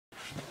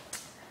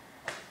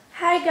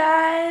Hi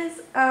guys,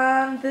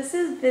 this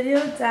is video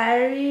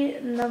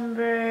diary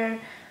number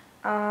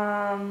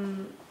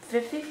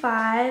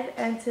 55,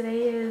 and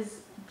today is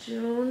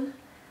June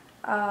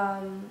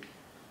 20th,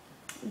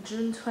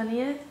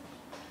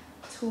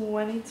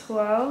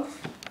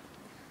 2012.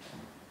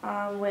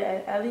 Wait,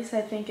 at least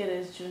I think it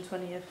is June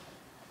 20th.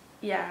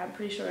 Yeah, I'm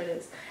pretty sure it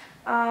is.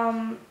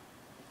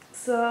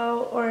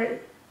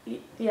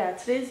 Yeah,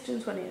 today's June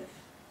 20th,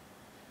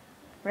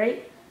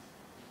 right?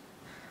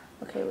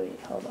 Okay, wait,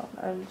 hold on.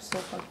 I'm so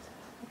fucked.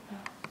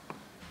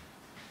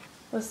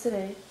 What's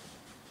today?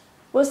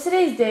 What's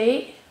today's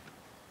date?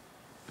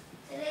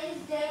 Today's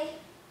date,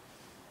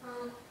 I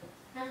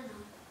don't know.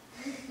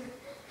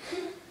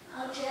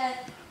 I'll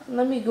check.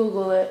 Let me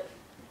Google it.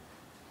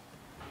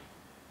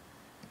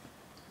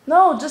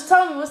 No, just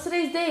tell me, what's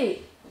today's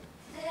date?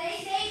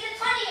 Today's date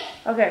the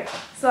 20th. Okay,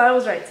 so I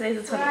was right.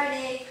 Today's the 20th.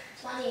 Friday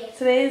 20th.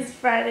 Today's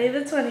Friday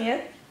the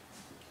 20th.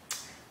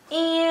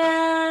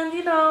 And,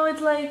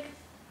 it's like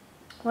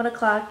 1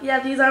 o'clock. Yeah,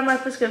 these are my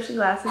prescription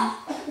glasses.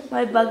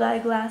 My bug eye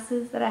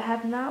glasses that I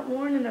have not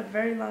worn in a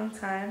very long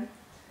time.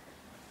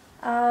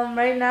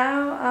 Right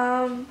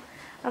now,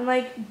 I'm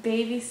like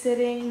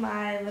babysitting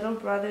my little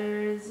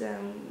brothers,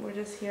 and we're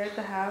just here at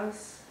the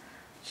house,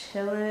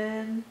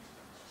 chilling.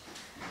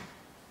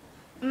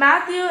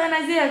 Matthew and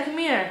Isaiah, come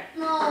here.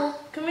 No.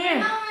 Come here. I'm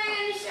not wearing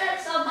any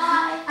shirts, so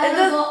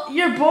bye.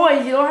 You're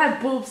boys, you don't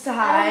have boobs to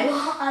hide.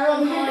 I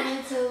don't go on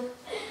YouTube.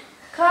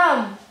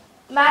 Come.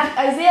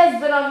 Isaiah's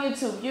been on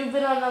YouTube. You've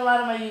been on a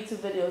lot of my YouTube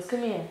videos.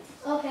 Come here.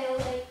 Okay,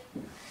 wait.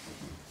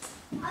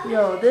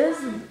 Yo,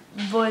 this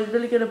boy's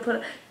really gonna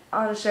put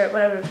on a shirt,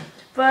 whatever.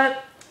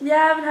 But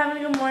yeah, I've been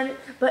having a good morning.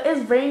 But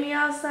it's rainy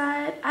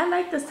outside. I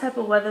like this type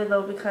of weather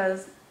though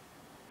because,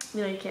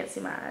 you can't see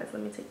my eyes.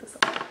 Let me take this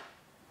off.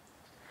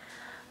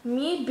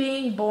 Me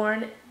being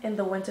born in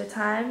the winter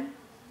time,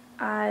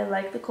 I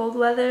like the cold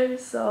weather.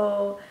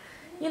 So,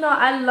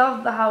 I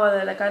love the hot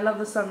weather. Like, I love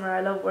the summer.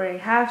 I love wearing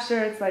half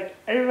shirts. Like,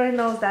 everybody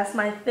knows that's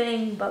my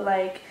thing. But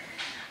like,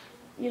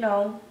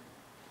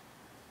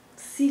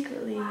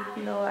 secretly,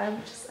 I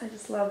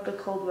just love the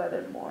cold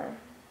weather more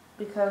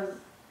because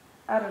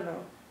I don't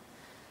know.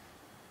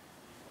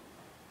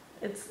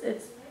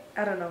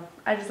 I don't know.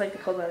 I just like the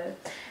cold weather.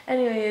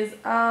 Anyways,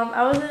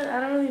 I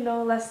don't really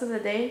know lesson of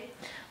the day,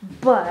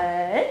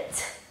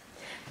 but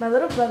my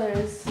little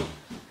brothers,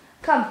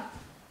 come.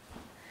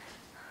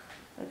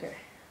 Okay.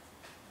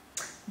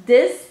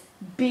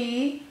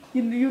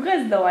 You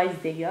guys know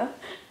Isaiah.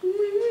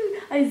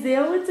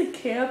 Isaiah went to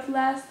camp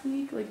last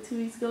week, like 2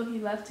 weeks ago. He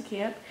left to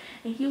camp,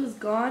 and he was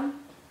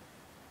gone.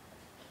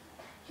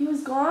 He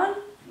was gone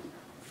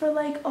for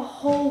like a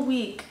whole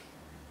week,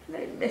 and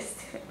I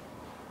missed him.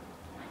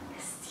 I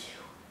missed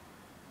you.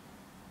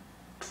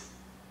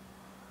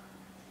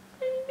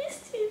 I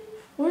missed him.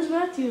 Where's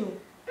Matthew?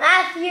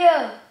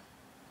 Matthew.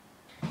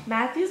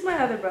 Matthew's my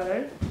other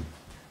brother.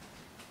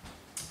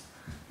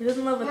 He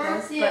doesn't live with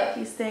us, but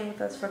he's staying with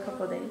us for a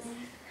couple of days.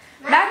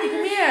 Matthew,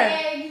 come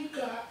here.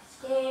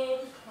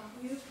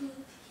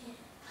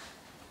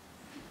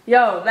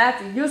 Yo,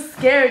 Matthew, you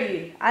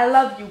scaredy. I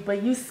love you,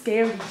 but you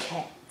scaredy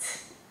cat.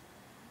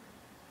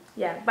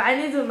 Yeah, but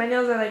my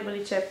nails are like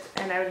really chipped,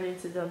 and I really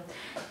need to do them.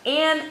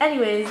 And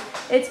anyways,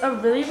 it's a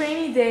really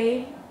rainy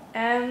day,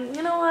 and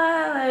you know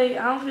what? Like,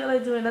 I don't feel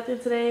like doing nothing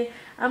today.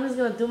 I'm just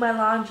gonna do my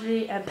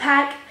laundry and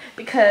pack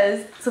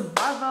because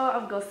tomorrow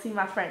I'm gonna see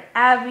my friend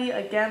Abby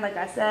again. Like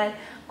I said,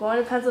 going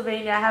to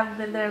Pennsylvania. I haven't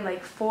been there in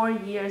like 4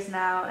 years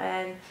now,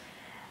 and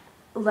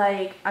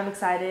like I'm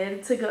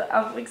excited to go.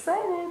 I'm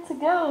excited to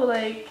go.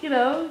 Like,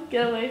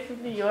 get away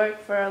from New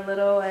York for a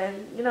little,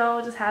 and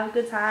just have a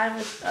good time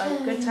with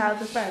good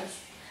childhood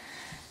friends.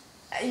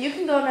 You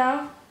can go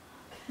now,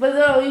 but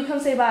no, you come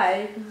say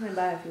bye. You can say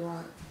bye if you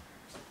want.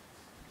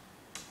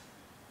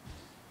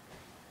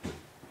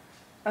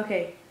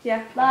 Okay,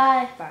 yeah.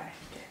 Bye. Bye.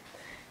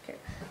 Okay.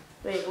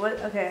 Wait, what?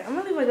 Okay, I'm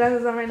gonna leave my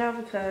glasses on right now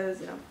because,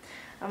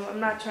 I'm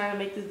not trying to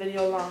make this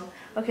video long.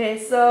 Okay,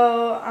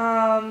 so,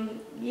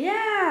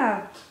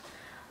 yeah.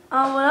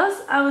 What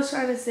else I was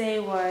trying to say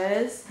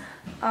was,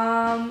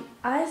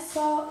 I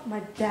saw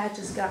my dad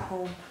just got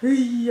home.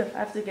 I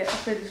have to get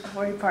finished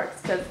before he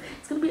parks because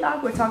it's gonna be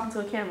awkward talking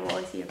to a camera while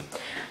he's here.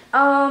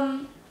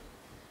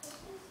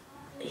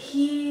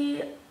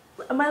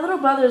 My little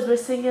brothers were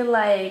singing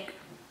like,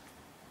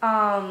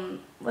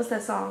 what's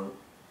that song?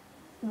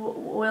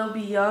 We'll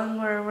Be Young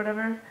or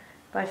whatever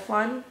by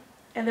Fun.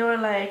 And they were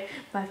like,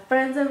 my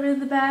friends are in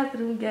the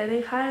bathroom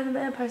getting higher than the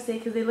Empire State,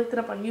 because they looked it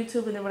up on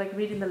YouTube and they were like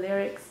reading the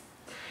lyrics.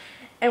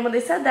 And when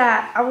they said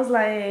that, I was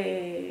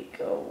like,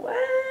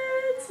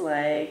 what?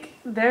 Like,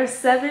 they're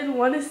 7,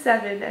 one is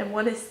 7 and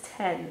one is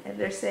 10. And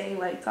they're saying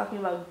like, talking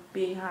about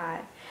being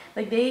high.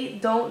 Like, they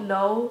don't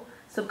know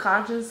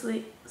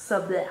subconsciously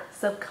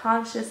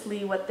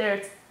what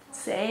they're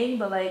saying,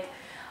 but like,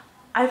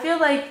 I feel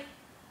like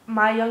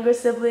my younger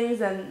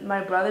siblings and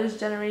my brother's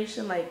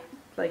generation, like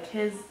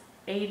his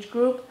age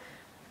group,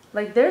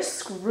 like they're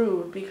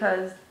screwed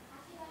because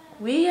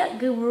we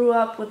grew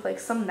up with like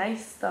some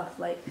nice stuff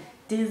like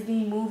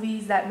Disney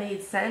movies that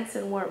made sense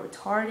and weren't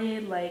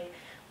retarded. Like,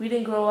 we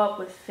didn't grow up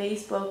with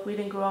Facebook. We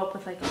didn't grow up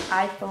with, like,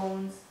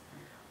 iPhones.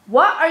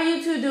 What are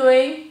you two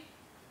doing?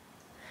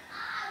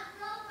 I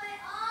broke my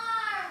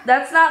arm.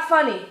 That's not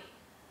funny.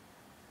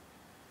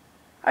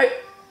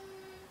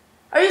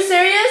 Are you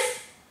serious?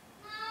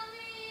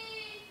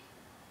 Mommy.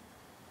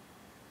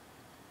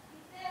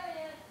 I'm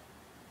serious.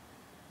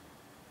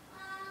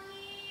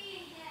 Mommy.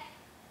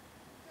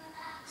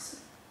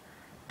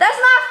 That's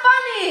not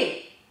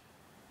funny!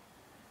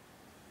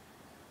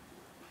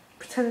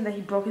 Pretending that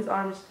he broke his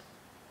arms.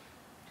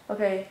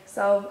 Okay,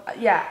 so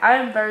yeah,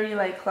 I'm very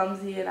like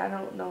clumsy and I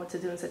don't know what to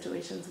do in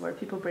situations where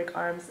people break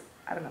arms.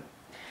 I don't know.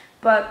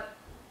 But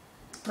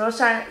I was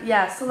trying,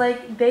 yeah, so like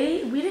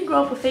we didn't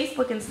grow up with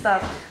Facebook and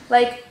stuff.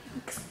 Like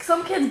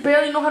some kids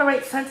barely know how to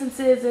write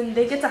sentences and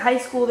they get to high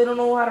school, they don't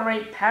know how to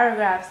write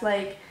paragraphs.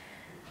 Like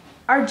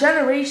our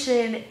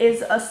generation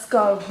is a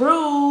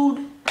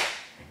screwed.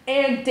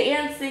 And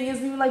dancing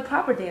isn't even like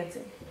proper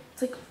dancing.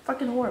 It's like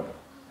fucking horrible.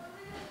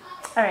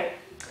 Alright.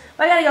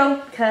 Well, I gotta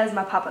go because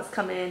my papa's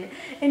coming.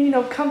 And you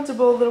know,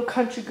 comfortable little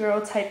country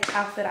girl type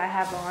outfit I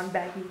have on.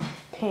 Baggy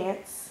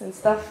pants and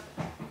stuff.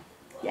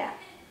 Yeah.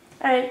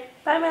 Alright.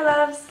 Bye my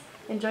loves.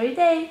 Enjoy your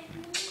day.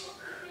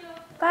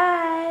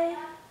 Bye.